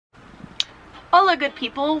Hola good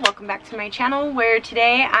people, welcome back to my channel where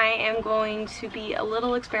today I am going to be a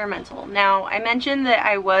little experimental. Now I mentioned that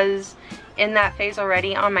I was in that phase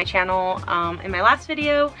already on my channel in my last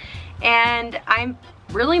video, and I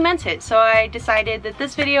really meant it, so I decided that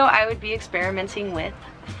this video I would be experimenting with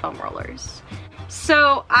foam rollers.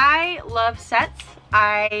 So I love sets.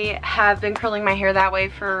 I have been curling my hair that way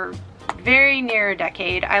for very near a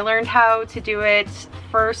decade. I learned how to do it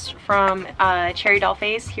first from Cherry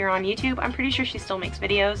Dollface here on YouTube. I'm pretty sure she still makes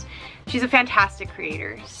videos. She's a fantastic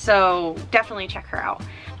creator, so definitely check her out.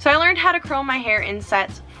 So I learned how to curl my hair in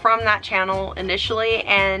sets from that channel initially,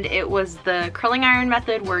 and it was the curling iron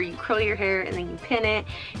method where you curl your hair and then you pin it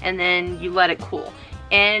and then you let it cool.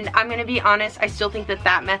 And I'm gonna be honest, I still think that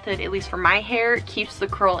that method, at least for my hair, keeps the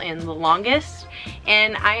curl in the longest.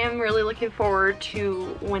 And I am really looking forward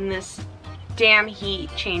to when this damn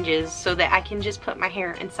heat changes so that I can just put my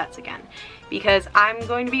hair in sets again. Because I'm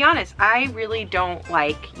going to be honest, I really don't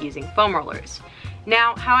like using foam rollers.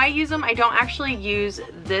 Now, how I use them, I don't actually use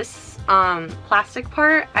this plastic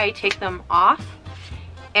part. I take them off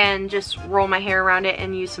and just roll my hair around it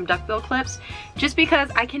and use some duckbill clips, just because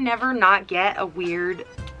I can never not get a weird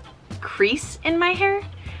crease in my hair.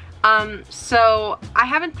 So I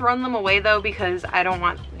haven't thrown them away though, because I don't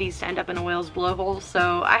want these to end up in a whale's blowhole.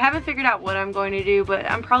 So I haven't figured out what I'm going to do, but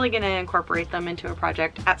I'm probably going to incorporate them into a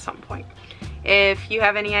project at some point. If you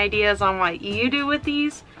have any ideas on what you do with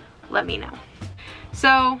these, let me know.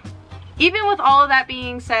 So even with all of that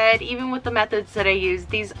being said, even with the methods that I use,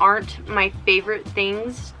 these aren't my favorite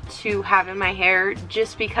things to have in my hair,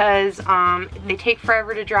 just because they take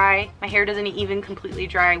forever to dry. My hair doesn't even completely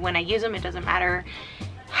dry when I use them. It doesn't matter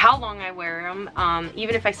how long I wear them.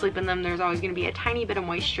 Even if I sleep in them, there's always going to be a tiny bit of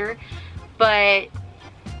moisture. But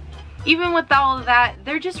even with all of that,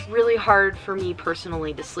 they're just really hard for me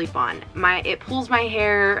personally to sleep on. It pulls my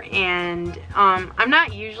hair, and I'm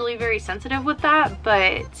not usually very sensitive with that,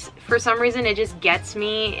 but for some reason it just gets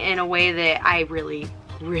me in a way that I really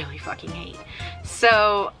fucking hate.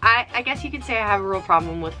 So I guess you could say I have a real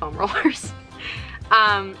problem with foam rollers.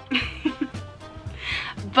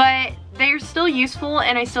 But they're still useful,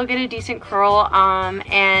 and I still get a decent curl,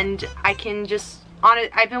 and I can just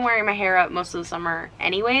I've been wearing my hair up most of the summer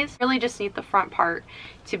anyways. Really just need the front part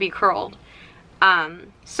to be curled.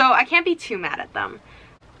 So I can't be too mad at them.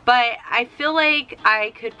 But I feel like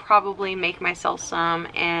I could probably make myself some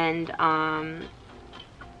and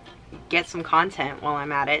get some content while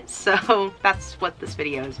I'm at it. So that's what this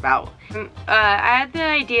video is about. I had the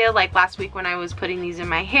idea like last week when I was putting these in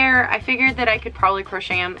my hair. I figured that I could probably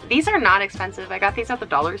crochet them. These are not expensive. I got these at the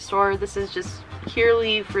dollar store. This is just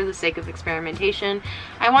purely for the sake of experimentation.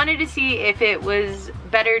 I wanted to see if it was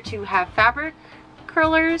better to have fabric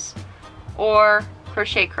curlers or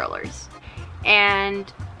crochet curlers.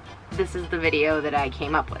 And this is the video that I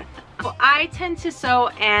came up with. Well, I tend to sew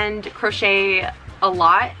and crochet a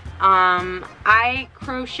lot. I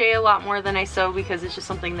crochet a lot more than I sew because it's just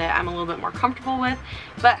something that I'm a little bit more comfortable with.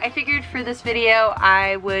 But I figured for this video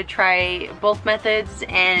I would try both methods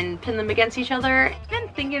and pin them against each other. I've been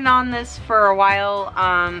thinking on this for a while,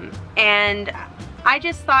 and I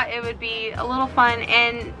just thought it would be a little fun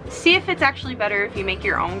and see if it's actually better if you make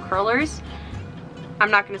your own curlers.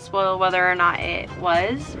 I'm not going to spoil whether or not it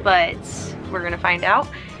was, but we're going to find out.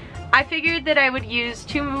 I figured that I would use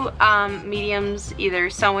two mediums, either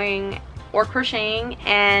sewing or crocheting,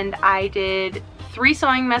 and I did 3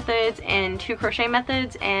 sewing methods and 2 crochet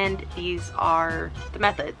methods, and these are the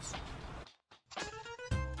methods.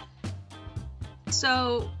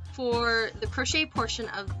 So for the crochet portion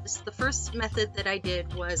of this, the first method that I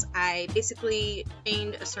did was I basically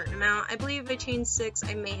chained a certain amount. I believe I chained 6,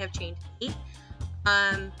 I may have chained 8.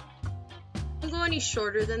 Don't go any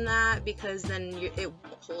shorter than that, because then it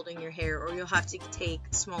won't hold in your hair, or you'll have to take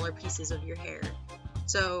smaller pieces of your hair.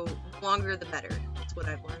 So the longer the better. That's what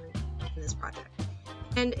I've learned in this project.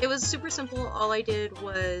 And it was super simple. All I did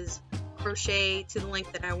was crochet to the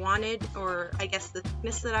length that I wanted, or I guess the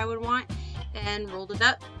thickness that I would want, and rolled it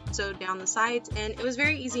up, sewed down the sides, and it was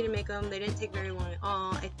very easy to make them. They didn't take very long at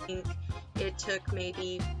all. I think it took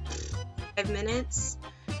maybe 5 minutes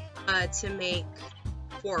to make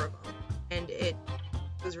 4 of them. And it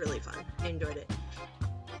was really fun. I enjoyed it.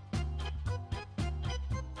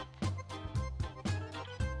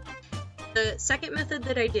 The second method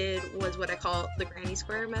that I did was what I call the granny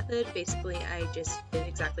square method. Basically, I just did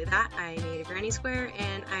exactly that. I made a granny square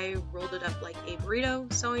and I rolled it up like a burrito,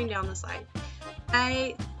 sewing down the side.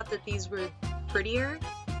 I thought that these were prettier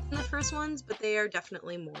than the first ones, but they are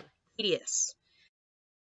definitely more tedious.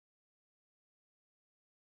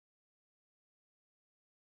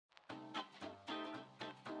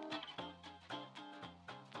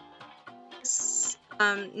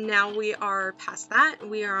 Now we are past that.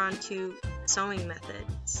 We are on to sewing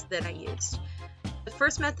methods that I used. The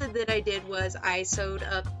first method that I did was I sewed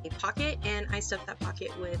up a pocket and I stuffed that pocket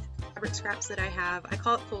with fabric scraps that I have. I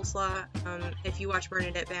call it coleslaw. If you watch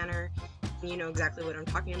Bernadette Banner, you know exactly what I'm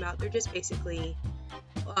talking about. They're just basically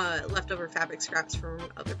leftover fabric scraps from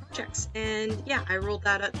other projects. And yeah, I rolled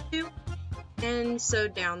that up too and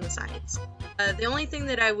sewed down the sides. The only thing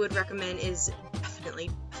that I would recommend is definitely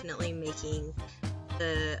making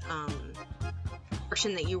the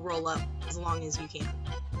portion that you roll up as long as you can,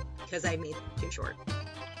 because I made it too short.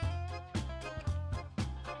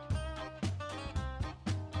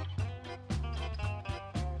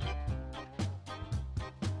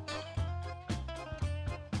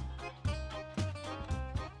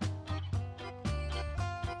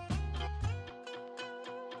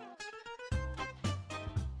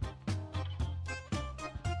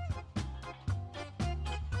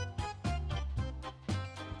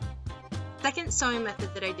 Second sewing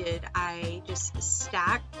method that I did, I just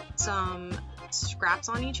stacked some scraps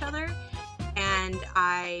on each other and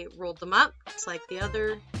I rolled them up just like the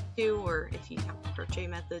other two, or if you count the crochet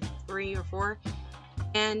method, 3 or 4,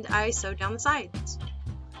 and I sewed down the sides.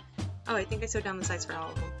 Oh, I think I sewed down the sides for all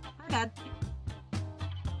of them. My bad.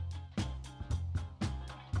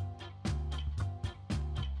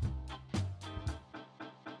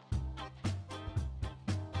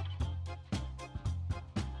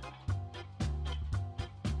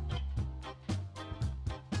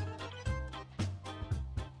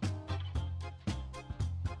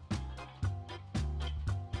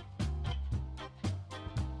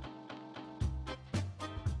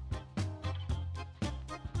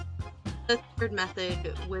 The third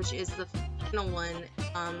method, which is the final one,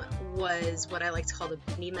 was what I like to call the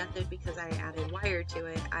bendy method because I added wire to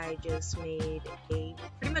it. I just made a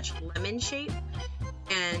pretty much lemon shape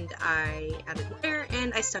and I added wire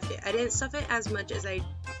and I stuffed it. I didn't stuff it as much as I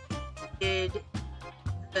did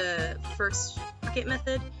the first pocket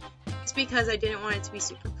method. It's because I didn't want it to be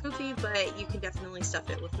super poofy, but you can definitely stuff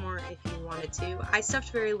it with more if you wanted to. I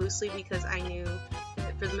stuffed very loosely because I knew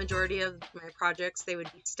that for the majority of my projects they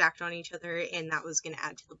would be stacked on each other and that was going to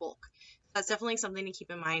add to the bulk. That's definitely something to keep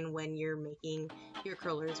in mind when you're making your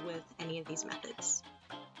curlers with any of these methods.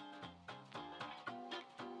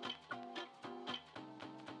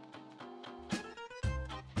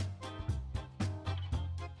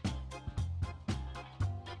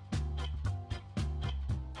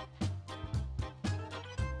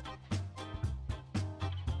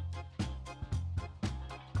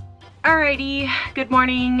 Alrighty, good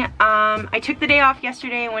morning. I took the day off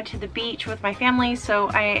yesterday and went to the beach with my family, so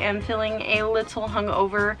I am feeling a little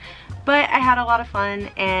hungover, but I had a lot of fun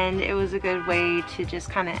and it was a good way to just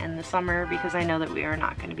kind of end the summer because I know that we are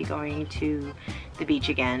not going to be going to the beach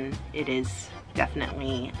again. It is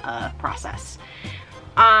definitely a process.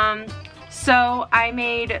 So I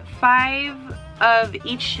made 5 of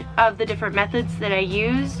each of the different methods that I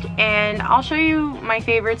used, and I'll show you my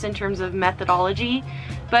favorites in terms of methodology,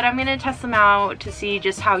 but I'm going to test them out to see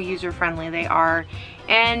just how user-friendly they are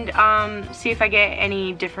and see if I get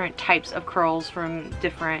any different types of curls from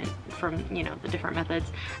you know, the different methods.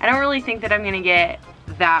 I don't really think that I'm going to get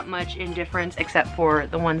that much in difference except for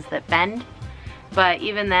the ones that bend, but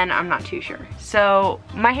even then I'm not too sure. So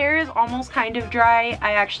my hair is almost kind of dry.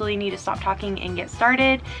 I actually need to stop talking and get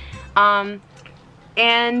started.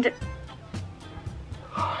 And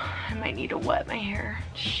I might need to wet my hair.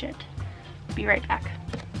 Shit. Be right back.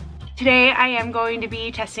 Today I am going to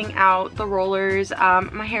be testing out the rollers.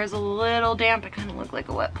 My hair is a little damp. I kind of look like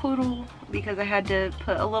a wet poodle because I had to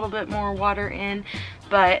put a little bit more water in,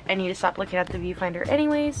 but I need to stop looking at the viewfinder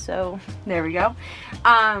anyways, so there we go.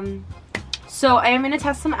 So I am going to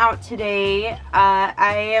test them out today.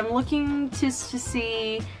 I am looking to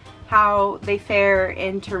see how they fare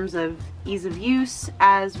in terms of ease of use,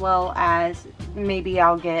 as well as maybe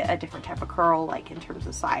I'll get a different type of curl, like in terms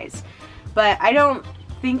of size. But I don't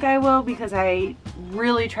think I will because I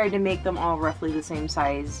really tried to make them all roughly the same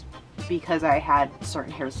size because I had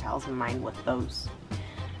certain hairstyles in mind with those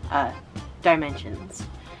dimensions.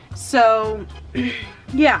 So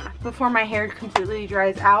yeah, before my hair completely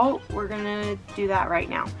dries out, we're gonna do that right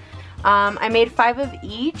now. I made 5 of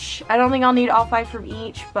each. I don't think I'll need all 5 from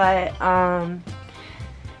each, but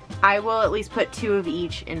I will at least put 2 of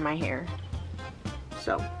each in my hair.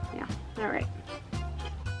 So yeah, all right.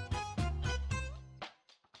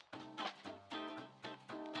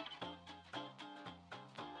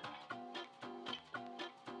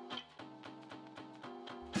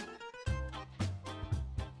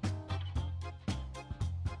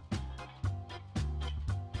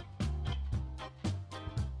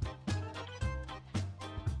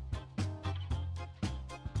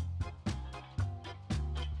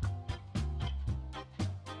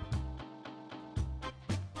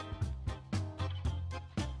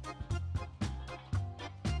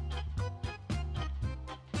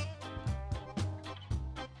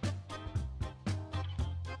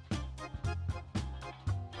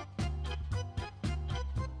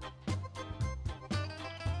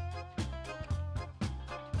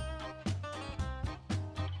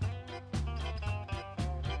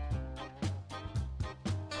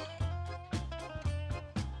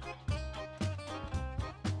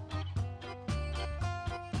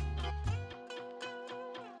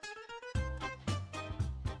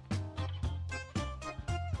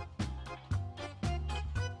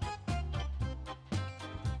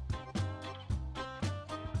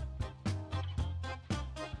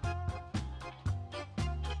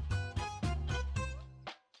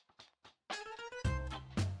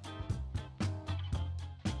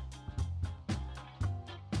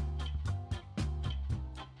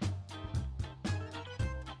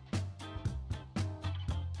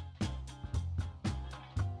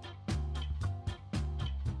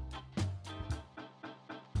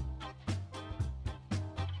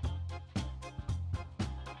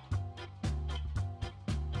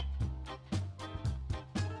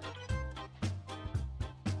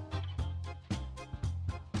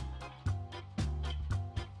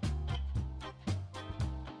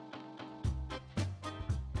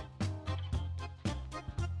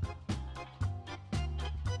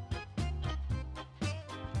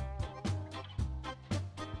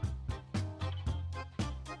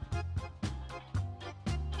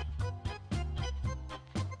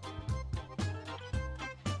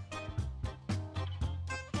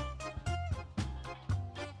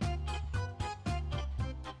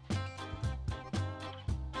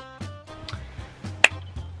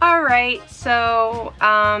 Alright, so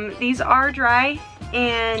these are dry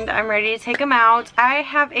and I'm ready to take them out. I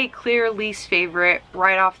have a clear least favorite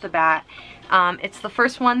right off the bat. It's the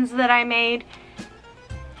first ones that I made.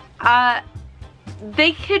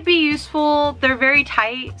 They could be useful. They're very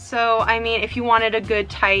tight, so I mean if you wanted a good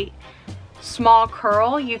tight small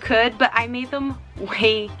curl you could, but I made them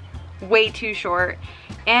way too short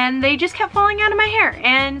and they just kept falling out of my hair,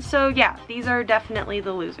 and so yeah, these are definitely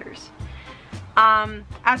the losers.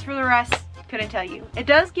 As for the rest, couldn't tell you. It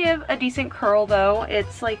does give a decent curl though.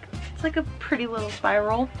 It's like a pretty little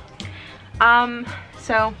spiral.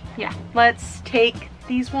 So yeah, let's take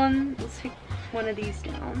one of these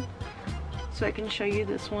down so I can show you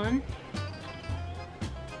this one.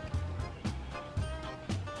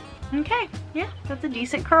 Okay, yeah, that's a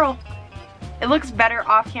decent curl. It looks better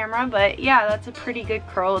off camera, but yeah, that's a pretty good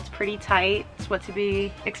curl. It's pretty tight. It's what to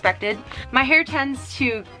be expected. My hair tends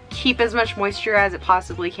to keep as much moisture as it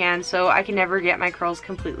possibly can, so I can never get my curls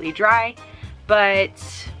completely dry. But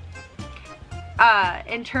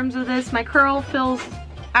in terms of this, my curl feels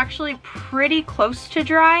actually pretty close to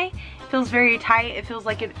dry. It feels very tight. It feels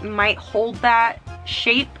like it might hold that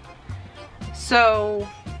shape. So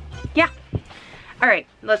yeah. Alright,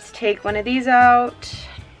 let's take one of these out.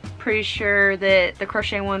 Pretty sure that the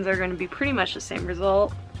crochet ones are going to be pretty much the same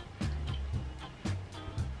result.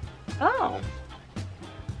 Oh.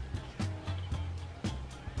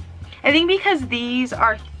 I think because these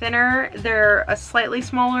are thinner, they're a slightly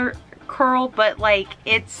smaller curl, but like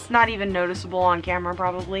it's not even noticeable on camera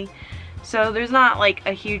probably. So there's not like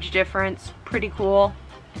a huge difference. Pretty cool.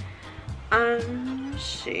 Let's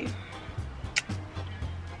see.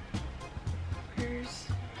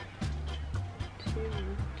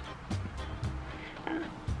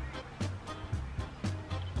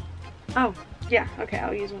 Oh, yeah, okay,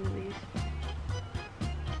 I'll use one of these.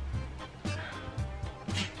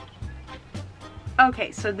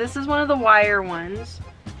 Okay, so this is one of the wire ones.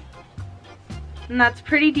 And that's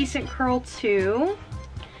pretty decent curl too.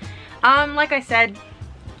 Like I said,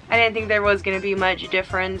 I didn't think there was going to be much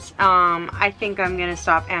difference. I think I'm going to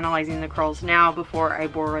stop analyzing the curls now before I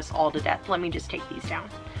bore us all to death. Let me just take these down.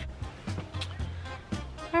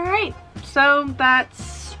 Alright, so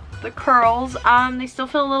that's the curls. They still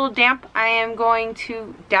feel a little damp. I am going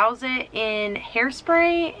to douse it in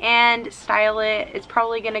hairspray and style it. It's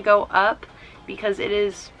probably going to go up because it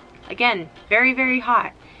is, again, very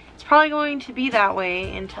hot. It's probably going to be that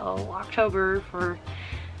way until October for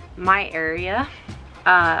my area.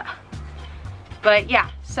 But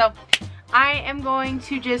yeah, so I am going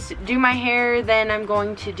to just do my hair, then I'm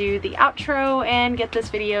going to do the outro and get this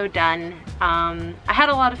video done. I had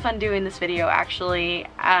a lot of fun doing this video actually.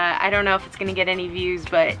 I don't know if it's gonna get any views,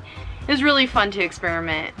 but it was really fun to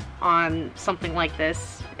experiment on something like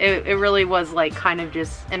this. It really was like kind of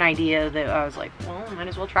just an idea that I was like, well, might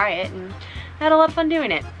as well try it, and I had a lot of fun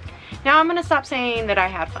doing it. Now I'm gonna stop saying that I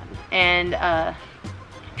had fun and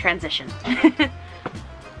transition.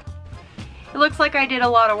 It looks like I did a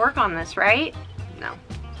lot of work on this, right? No.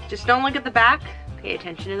 Just don't look at the back. Pay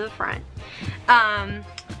attention to the front.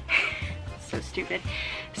 So stupid.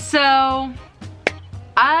 So,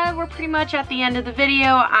 we're pretty much at the end of the video.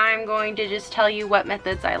 I'm going to just tell you what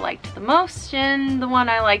methods I liked the most and the one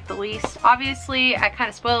I liked the least. Obviously, I kind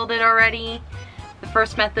of spoiled it already. The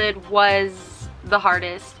first method was the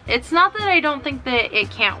hardest. It's not that I don't think that it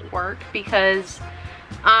can't work, because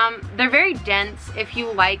they're very dense. If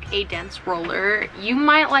you like a dense roller, you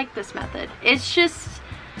might like this method. It's just,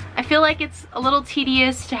 I feel like it's a little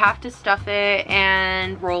tedious to have to stuff it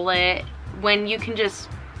and roll it when you can just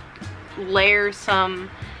layer some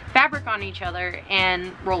fabric on each other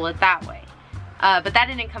and roll it that way. But that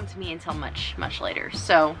didn't come to me until much later.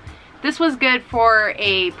 So this was good for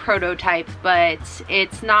a prototype, but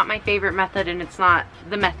it's not my favorite method, and it's not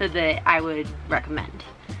the method that I would recommend.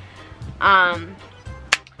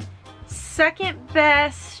 Second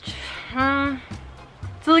best,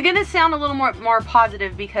 it's gonna sound a little more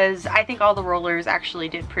positive because I think all the rollers actually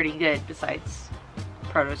did pretty good besides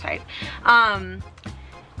prototype.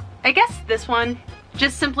 I guess this one,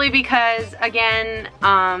 just simply because, again,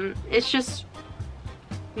 it's just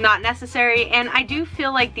not necessary, and I do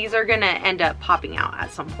feel like these are gonna end up popping out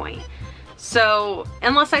at some point. So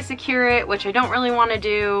unless I secure it, which I don't really want to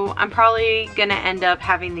do, I'm probably gonna end up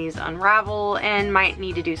having these unravel and might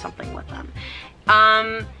need to do something with them.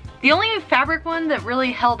 The only fabric one that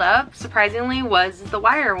really held up, surprisingly, was the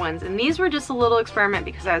wire ones, and these were just a little experiment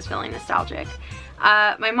because I was feeling nostalgic.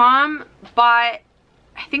 My mom bought,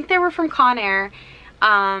 I think they were from Conair.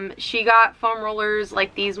 She got foam rollers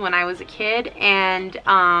like these when I was a kid, and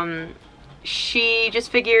she just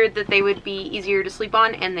figured that they would be easier to sleep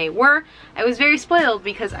on, and they were. I was very spoiled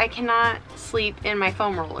because I cannot sleep in my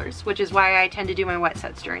foam rollers, which is why I tend to do my wet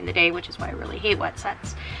sets during the day, which is why I really hate wet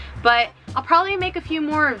sets. But I'll probably make a few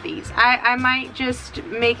more of these. I might just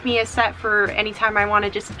make me a set for anytime I want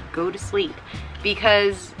to just go to sleep,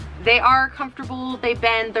 because they are comfortable, they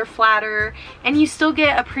bend, they're flatter, and you still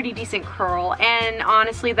get a pretty decent curl. And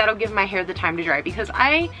honestly, that'll give my hair the time to dry, because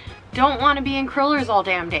I don't want to be in curlers all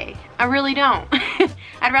damn day. I really don't.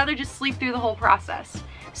 I'd rather just sleep through the whole process.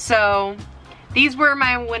 So these were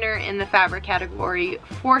my winner in the fabric category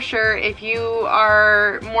for sure. If you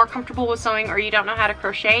are more comfortable with sewing or you don't know how to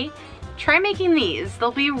crochet, try making these.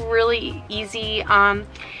 They'll be really easy. And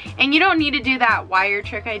you don't need to do that wire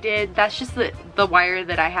trick I did. That's just the wire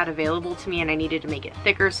that I had available to me, and I needed to make it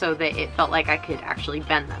thicker so that it felt like I could actually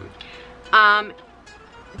bend them.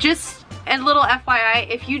 Just a little FYI,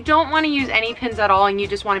 if you don't want to use any pins at all and you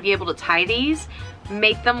just want to be able to tie these,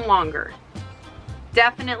 make them longer.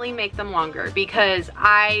 Definitely make them longer, because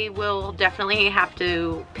I will definitely have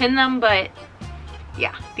to pin them, but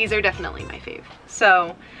yeah, these are definitely my fave.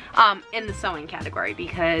 So, in the sewing category,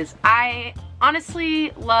 because I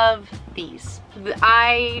honestly love these.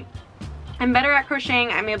 I'm better at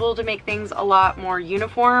crocheting. I'm able to make things a lot more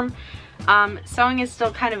uniform. Sewing is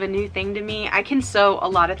still kind of a new thing to me. I can sew a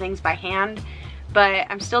lot of things by hand, but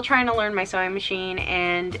I'm still trying to learn my sewing machine,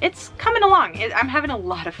 and it's coming along. I'm having a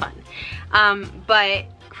lot of fun. But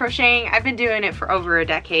crocheting, I've been doing it for over a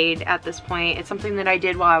decade at this point. It's something that I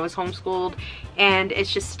did while I was homeschooled, and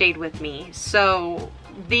it's just stayed with me. So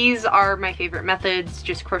these are my favorite methods,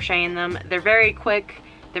 just crocheting them. They're very quick,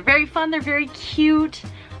 they're very fun, they're very cute,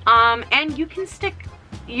 and you can stick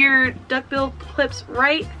your duckbill clips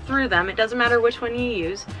right through them. It doesn't matter which one you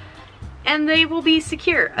use, and they will be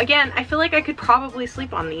secure. Again, I feel like I could probably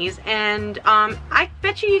sleep on these, and I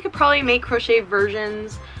bet you could probably make crochet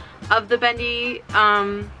versions of the bendy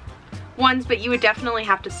ones, but you would definitely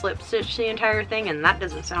have to slip stitch the entire thing, and that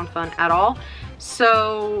doesn't sound fun at all.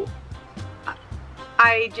 So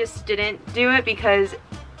I just didn't do it, because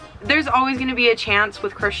there's always going to be a chance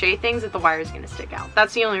with crochet things that the wire is going to stick out.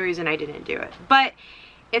 That's the only reason I didn't do it. But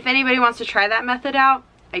if anybody wants to try that method out,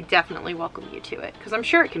 I definitely welcome you to it, because I'm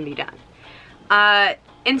sure it can be done.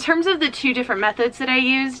 In terms of the two different methods that I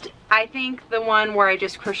used, I think the one where I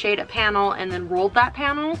just crocheted a panel and then rolled that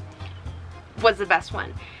panel was the best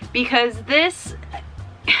one, because this,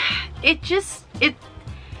 it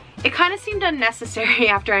kind of seemed unnecessary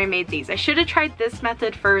after I made these. I should have tried this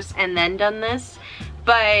method first and then done this,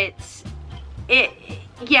 but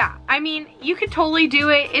yeah, I mean, you could totally do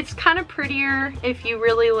it. It's kind of prettier if you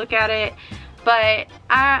really look at it, but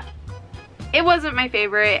it wasn't my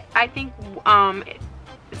favorite. I think I'm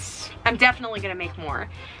definitely gonna make more.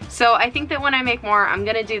 So I think that when I make more, I'm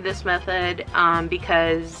gonna do this method,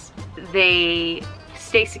 because they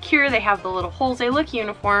stay secure, they have the little holes, they look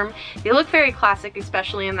uniform, they look very classic,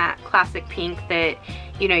 especially in that classic pink that,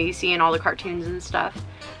 you know, you see in all the cartoons and stuff.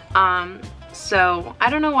 So I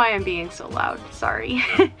don't know why I'm being so loud, sorry.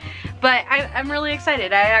 But I'm really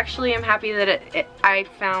excited. I actually am happy that I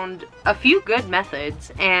found a few good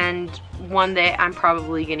methods, and one that I'm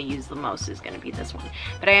probably going to use the most is going to be this one.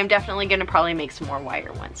 But I am definitely going to probably make some more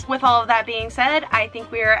wire ones. With all of that being said, I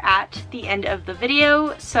think we are at the end of the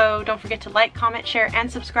video, so don't forget to like, comment, share,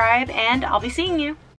 and subscribe, and I'll be seeing you.